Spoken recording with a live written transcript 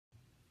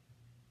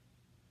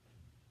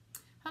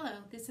Hello,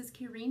 this is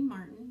Kyrene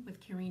Martin with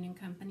Kyrene and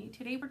Company.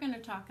 Today we're going to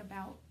talk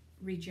about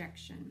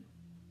rejection.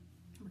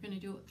 We're going to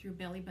do it through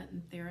belly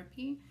button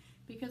therapy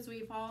because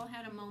we've all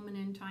had a moment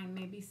in time,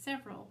 maybe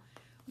several,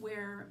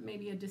 where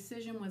maybe a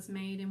decision was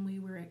made and we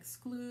were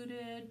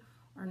excluded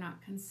or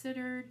not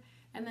considered.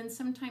 And then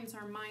sometimes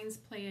our minds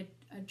play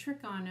a trick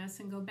on us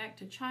and go back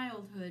to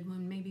childhood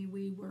when maybe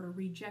we were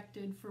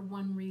rejected for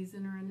one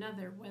reason or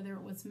another, whether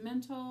it was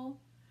mental,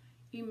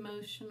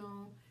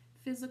 emotional,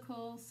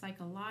 physical,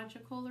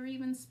 psychological, or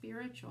even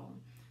spiritual.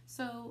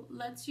 So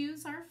let's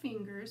use our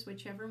fingers,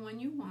 whichever one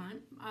you want.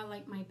 I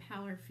like my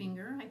power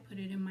finger. I put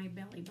it in my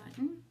belly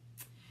button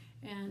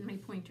and my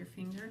pointer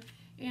finger.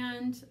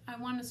 And I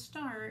want to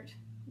start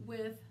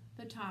with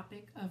the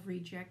topic of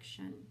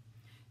rejection.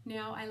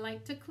 Now, I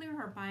like to clear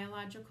our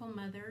biological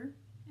mother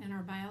and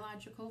our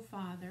biological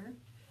father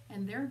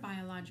and their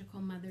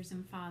biological mothers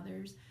and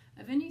fathers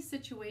of any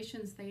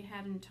situations they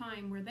had in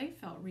time where they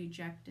felt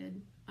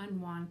rejected,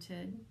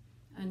 unwanted,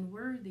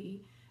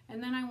 unworthy.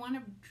 And then I want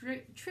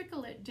to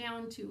trickle it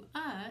down to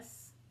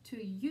us,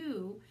 to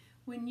you,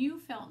 when you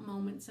felt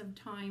moments of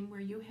time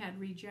where you had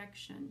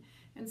rejection.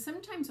 And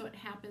sometimes what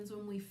happens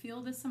when we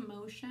feel this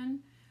emotion,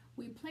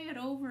 we play it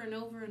over and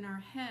over in our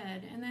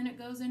head, and then it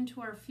goes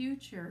into our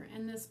future,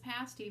 and this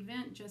past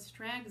event just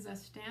drags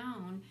us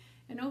down.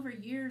 And over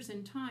years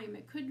in time,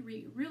 it could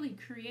really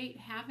create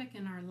havoc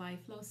in our life,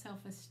 low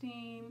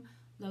self-esteem,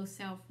 low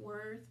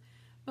self-worth.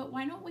 But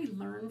why don't we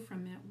learn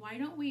from it? Why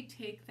don't we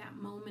take that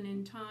moment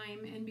in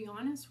time and be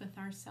honest with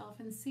ourselves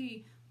and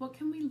see what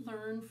can we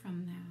learn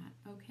from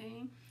that,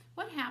 okay?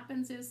 What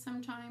happens is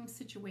sometimes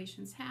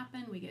situations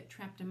happen, we get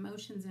trapped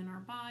emotions in our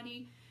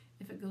body.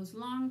 If it goes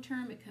long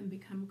term, it can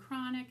become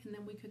chronic, and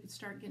then we could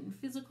start getting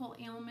physical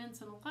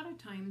ailments, and a lot of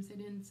times it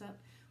ends up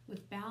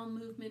with bowel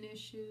movement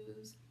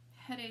issues,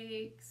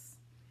 headaches,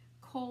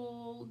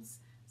 colds.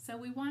 So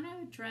we want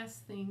to address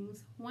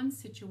things one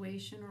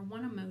situation or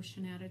one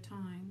emotion at a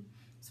time.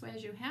 So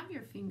as you have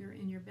your finger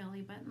in your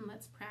belly button,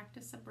 let's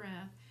practice a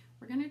breath.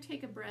 We're going to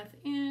take a breath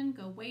in,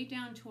 go way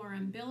down to our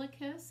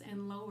umbilicus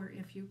and lower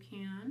if you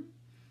can.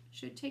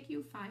 Should take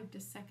you 5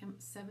 to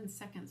 7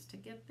 seconds to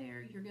get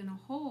there. You're going to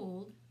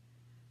hold,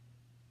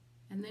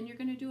 and then you're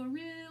going to do a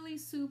really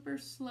super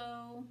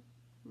slow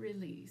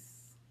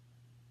release.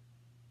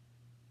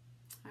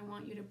 I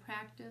want you to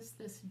practice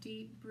this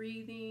deep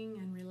breathing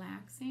and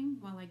relaxing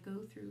while I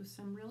go through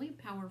some really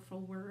powerful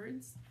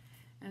words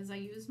as I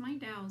use my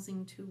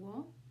dowsing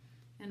tool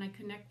and I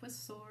connect with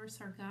Source,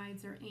 our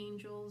guides, our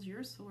angels,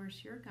 your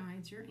Source, your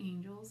guides, your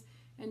angels,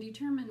 and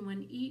determine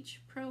when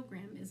each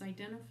program is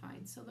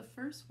identified. So the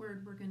first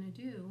word we're going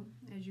to do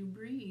as you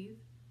breathe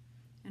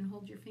and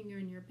hold your finger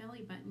in your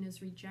belly button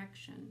is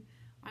rejection.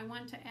 I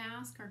want to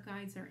ask our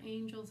guides, our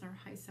angels, our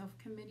high self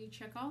committee,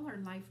 check all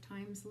our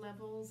lifetimes,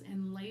 levels,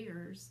 and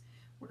layers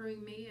where we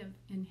may have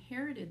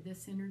inherited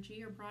this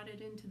energy or brought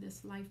it into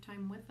this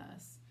lifetime with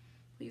us.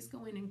 Please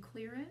go in and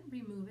clear it,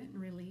 remove it, and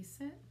release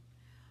it.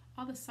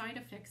 All the side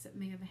effects it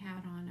may have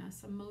had on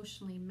us,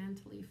 emotionally,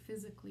 mentally,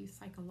 physically,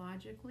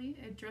 psychologically,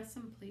 address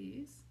them,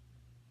 please.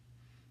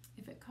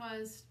 If it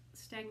caused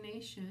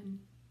stagnation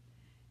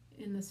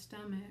in the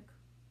stomach,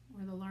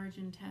 or the large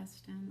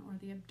intestine, or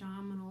the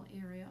abdominal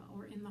area,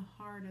 or in the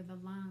heart or the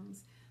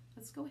lungs,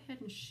 let's go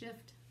ahead and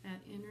shift that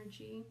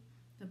energy,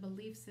 the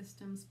belief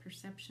systems,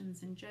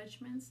 perceptions, and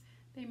judgments.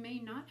 They may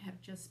not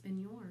have just been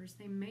yours.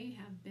 They may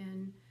have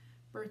been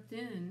birthed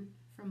in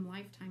from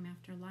lifetime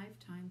after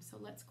lifetime. So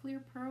let's clear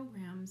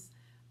programs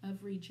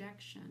of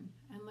rejection,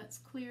 and let's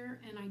clear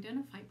and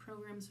identify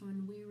programs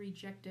when we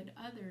rejected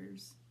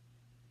others.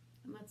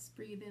 And let's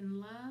breathe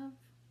in love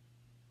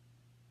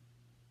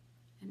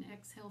and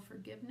exhale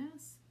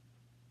forgiveness.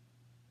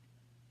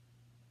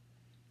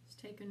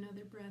 Let's take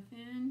another breath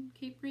in.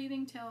 Keep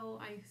breathing till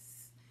I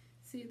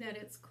see that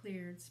it's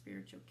cleared.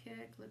 Spiritual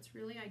kick. Let's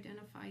really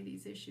identify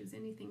these issues,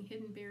 anything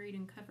hidden, buried,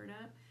 and covered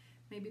up.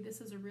 Maybe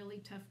this is a really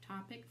tough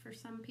topic for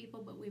some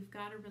people, but we've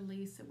got to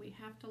release it. We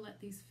have to let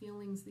these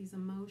feelings, these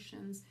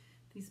emotions,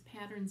 these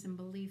patterns and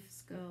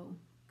beliefs go.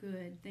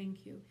 Good,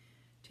 thank you.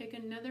 Take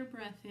another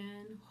breath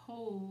in,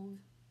 hold,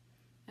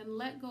 and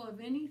let go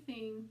of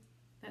anything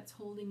that's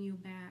holding you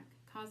back,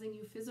 causing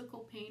you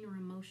physical pain or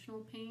emotional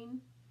pain.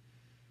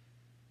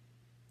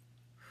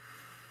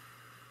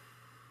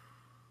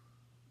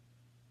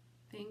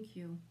 Thank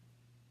you.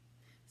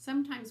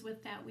 Sometimes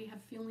with that we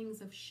have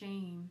feelings of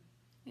shame.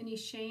 Any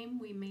shame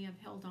we may have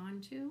held on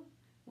to,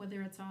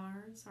 whether it's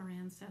ours, our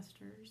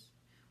ancestors,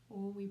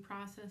 or we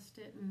processed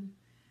it and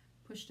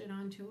pushed it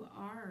onto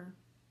our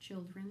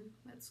children.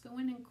 Let's go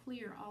in and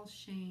clear all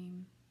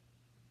shame.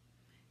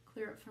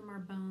 Clear it from our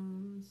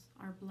bones,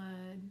 our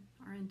blood,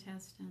 our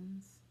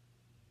intestines.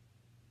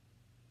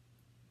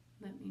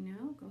 Let me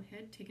know. Go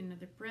ahead, take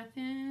another breath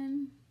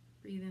in.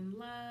 Breathe in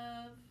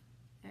love.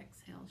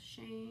 Exhale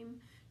shame.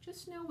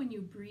 Just know when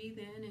you breathe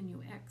in and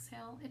you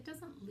exhale, it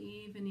doesn't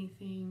leave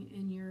anything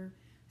in your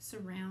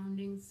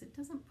surroundings. It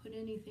doesn't put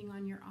anything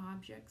on your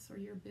objects or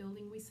your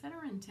building. We set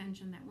our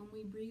intention that when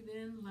we breathe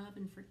in love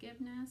and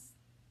forgiveness,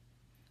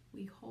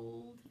 we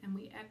hold and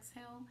we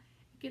exhale,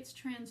 it gets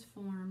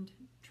transformed,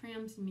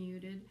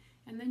 transmuted,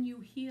 and then you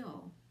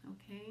heal,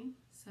 okay?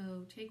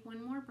 So take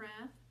one more breath.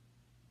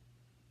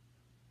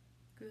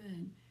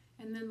 Good.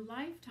 And then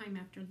lifetime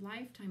after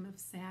lifetime of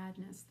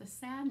sadness, the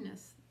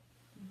sadness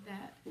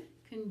that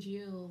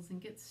congeals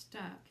and gets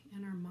stuck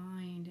in our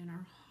mind, in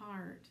our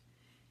heart,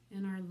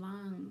 in our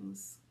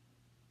lungs,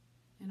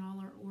 in all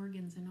our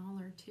organs, and all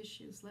our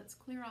tissues. Let's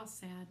clear all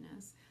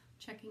sadness.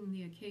 Checking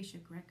the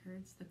Akashic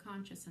records, the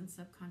conscious and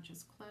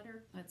subconscious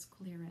clutter. Let's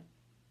clear it.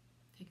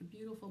 Take a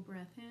beautiful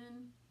breath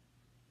in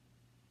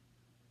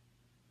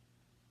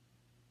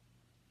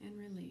and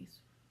release.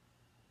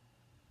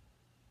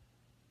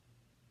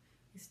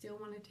 You still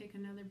want to take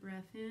another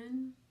breath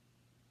in,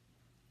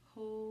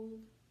 hold,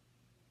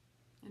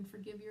 and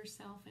forgive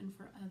yourself and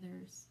for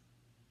others.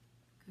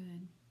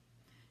 Good.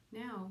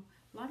 Now,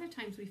 a lot of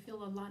times we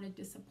feel a lot of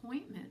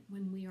disappointment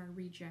when we are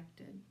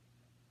rejected.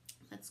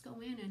 Let's go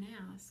in and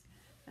ask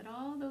that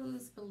all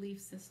those belief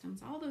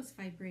systems, all those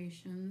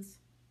vibrations,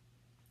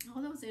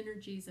 all those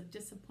energies of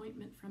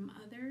disappointment from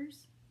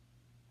others,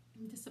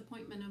 and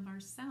disappointment of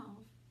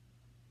ourselves,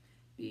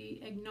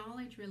 be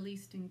acknowledged,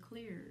 released, and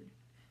cleared.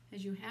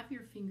 As you have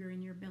your finger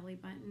in your belly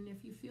button,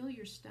 if you feel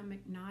your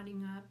stomach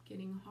knotting up,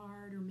 getting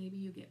hard, or maybe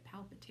you get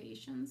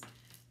palpitations,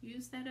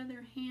 use that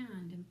other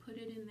hand and put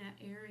it in that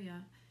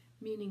area,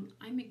 meaning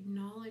I'm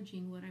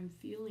acknowledging what I'm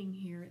feeling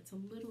here. It's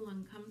a little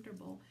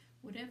uncomfortable.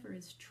 Whatever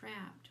is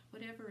trapped,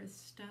 whatever is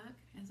stuck,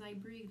 as I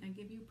breathe, I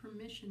give you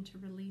permission to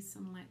release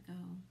and let go.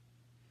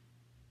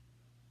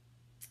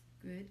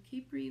 Good.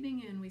 Keep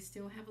breathing in. We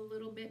still have a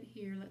little bit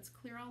here. Let's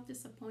clear all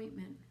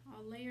disappointment,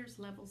 all layers,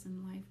 levels,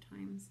 and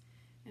lifetimes.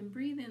 And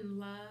breathe in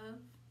love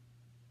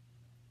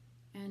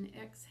and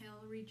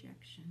exhale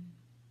rejection.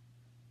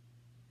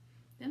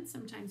 Then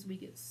sometimes we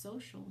get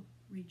social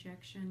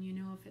rejection, you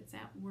know, if it's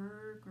at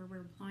work or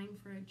we're applying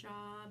for a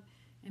job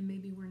and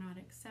maybe we're not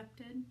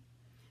accepted.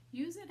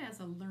 Use it as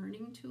a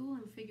learning tool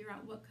and figure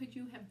out what could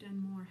you have done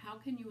more? How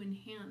can you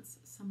enhance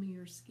some of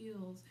your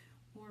skills?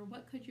 Or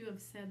what could you have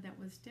said that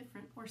was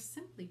different? Or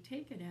simply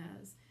take it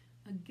as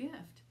a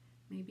gift.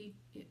 Maybe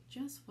it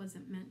just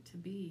wasn't meant to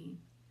be.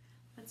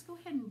 Let's go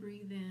ahead and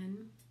breathe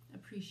in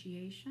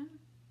appreciation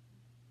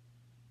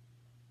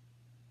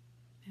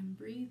and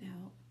breathe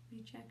out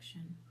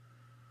rejection.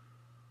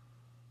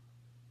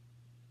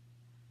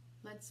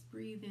 Let's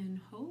breathe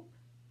in hope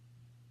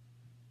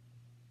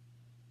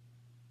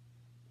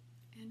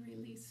and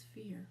release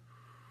fear.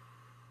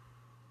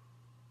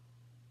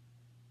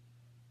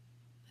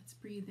 Let's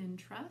breathe in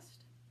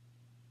trust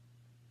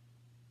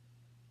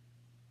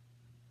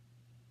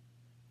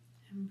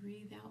and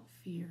breathe out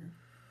fear.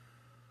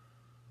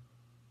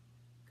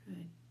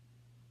 Good.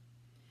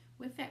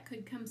 With that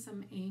could come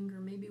some anger.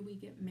 Maybe we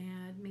get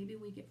mad. Maybe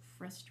we get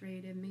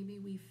frustrated. Maybe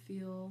we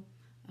feel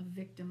a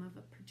victim of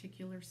a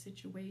particular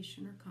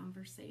situation or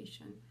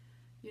conversation.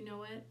 You know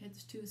what?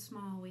 It's too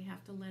small. We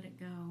have to let it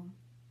go.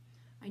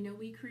 I know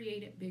we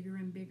create it bigger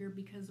and bigger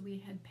because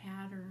we had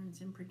patterns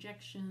and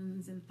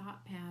projections and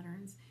thought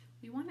patterns.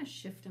 We want to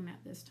shift them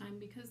at this time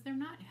because they're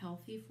not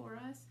healthy for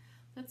us.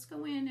 Let's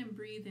go in and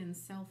breathe in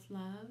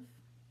self-love.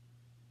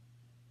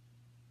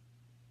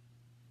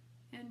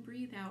 And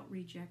breathe out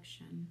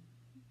rejection.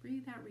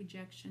 Breathe out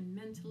rejection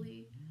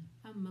mentally,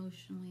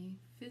 emotionally,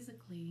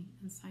 physically,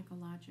 and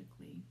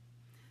psychologically.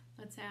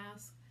 Let's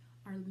ask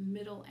our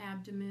middle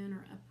abdomen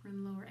or upper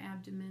and lower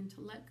abdomen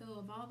to let go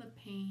of all the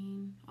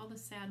pain, all the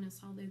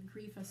sadness, all the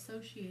grief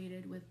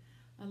associated with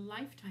a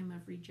lifetime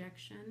of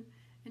rejection,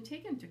 and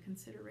take into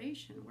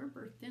consideration we're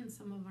birthed in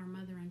some of our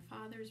mother and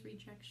father's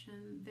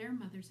rejection, their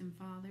mothers and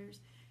fathers,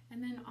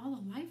 and then all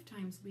the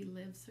lifetimes we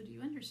live. So do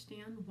you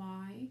understand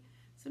why?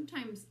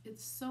 Sometimes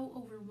it's so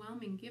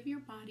overwhelming. Give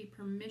your body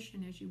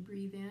permission as you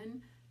breathe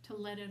in to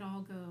let it all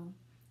go.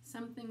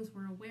 Some things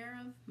we're aware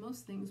of,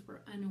 most things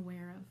we're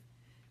unaware of.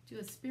 Do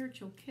a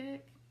spiritual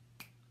kick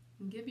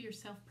and give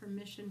yourself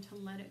permission to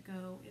let it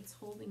go. It's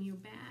holding you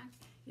back.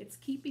 It's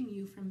keeping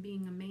you from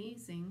being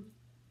amazing.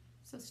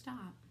 So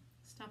stop.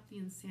 Stop the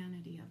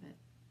insanity of it.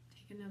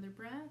 Take another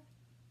breath.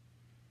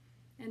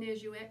 And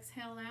as you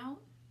exhale out,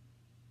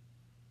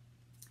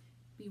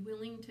 be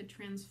willing to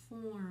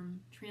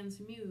transform,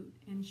 transmute,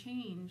 and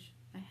change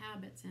the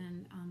habits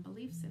and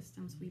belief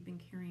systems we've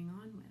been carrying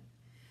on with.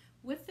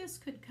 With this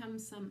could come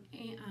some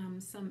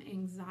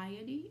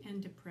anxiety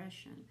and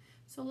depression.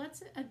 So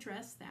let's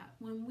address that.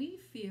 When we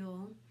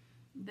feel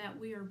that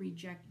we are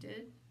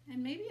rejected,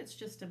 and maybe it's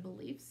just a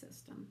belief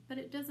system, but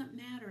it doesn't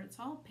matter. It's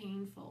all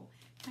painful.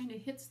 Kind of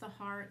hits the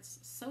heart,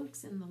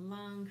 soaks in the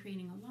lung,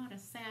 creating a lot of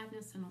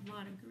sadness and a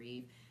lot of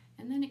grief,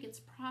 and then it gets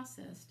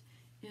processed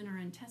in our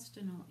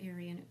intestinal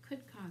area, and it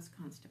could cause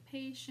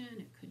constipation,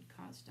 it could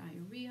cause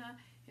diarrhea,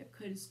 it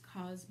could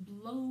cause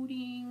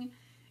bloating.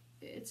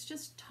 It's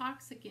just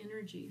toxic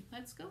energy.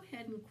 Let's go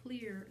ahead and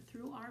clear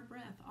through our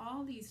breath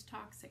all these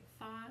toxic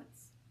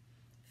thoughts,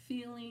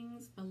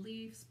 feelings,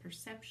 beliefs,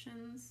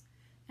 perceptions,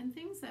 and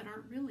things that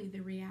aren't really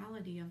the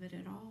reality of it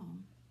at all.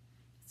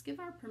 Let's give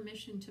our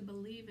permission to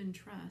believe and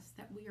trust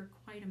that we are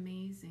quite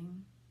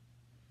amazing.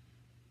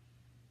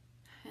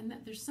 and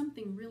that there's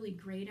something really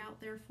great out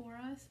there for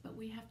us, but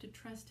we have to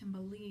trust and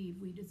believe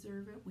we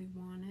deserve it, we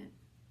want it,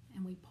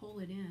 and we pull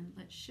it in.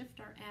 Let's shift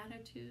our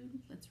attitude,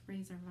 let's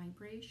raise our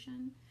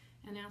vibration,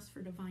 and ask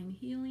for divine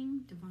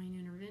healing, divine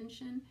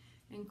intervention,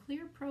 and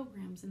clear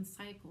programs and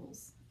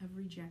cycles of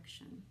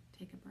rejection.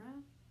 Take a breath.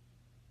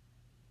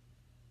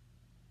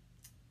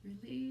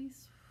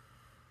 Release.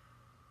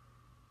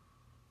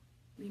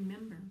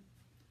 Remember,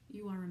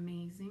 you are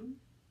amazing.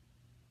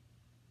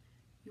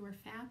 You are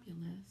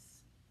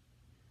fabulous.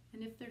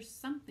 And if there's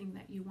something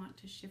that you want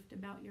to shift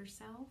about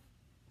yourself,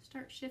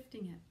 start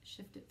shifting it.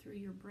 Shift it through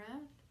your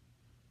breath,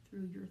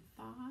 through your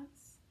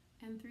thoughts,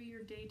 and through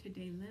your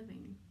day-to-day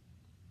living.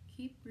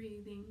 Keep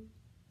breathing,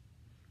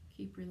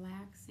 keep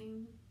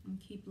relaxing, and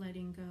keep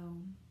letting go.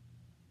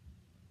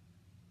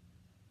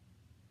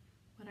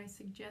 What I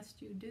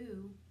suggest you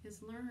do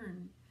is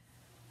learn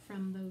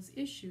from those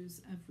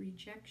issues of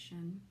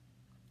rejection.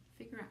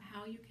 Figure out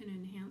how you can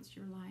enhance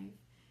your life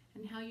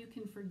and how you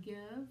can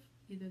forgive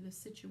either the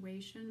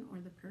situation or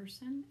the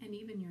person and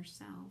even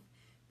yourself.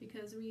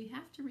 Because we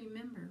have to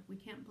remember, we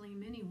can't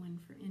blame anyone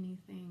for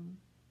anything.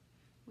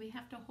 We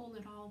have to hold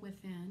it all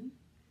within,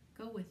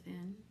 go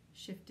within,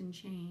 shift and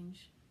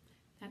change.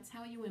 That's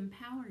how you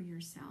empower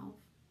yourself.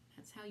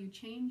 That's how you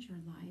change your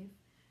life.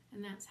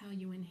 And that's how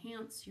you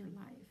enhance your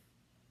life.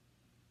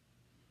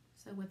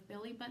 So with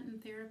belly button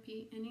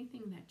therapy,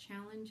 anything that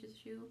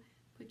challenges you,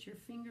 put your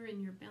finger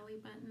in your belly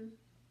button.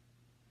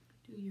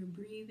 Do your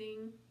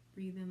breathing.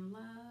 Breathe in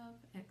love.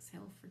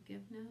 Exhale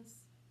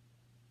forgiveness.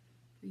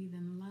 Breathe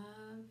in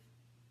love.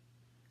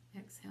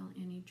 Exhale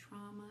any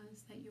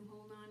traumas that you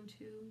hold on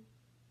to.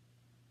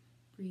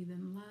 Breathe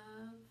in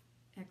love.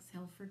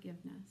 Exhale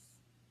forgiveness.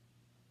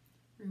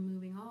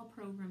 Removing all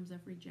programs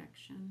of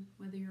rejection,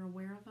 whether you're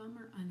aware of them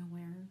or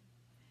unaware.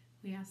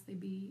 We ask they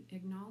be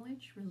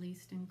acknowledged,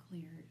 released, and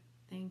cleared.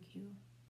 Thank you.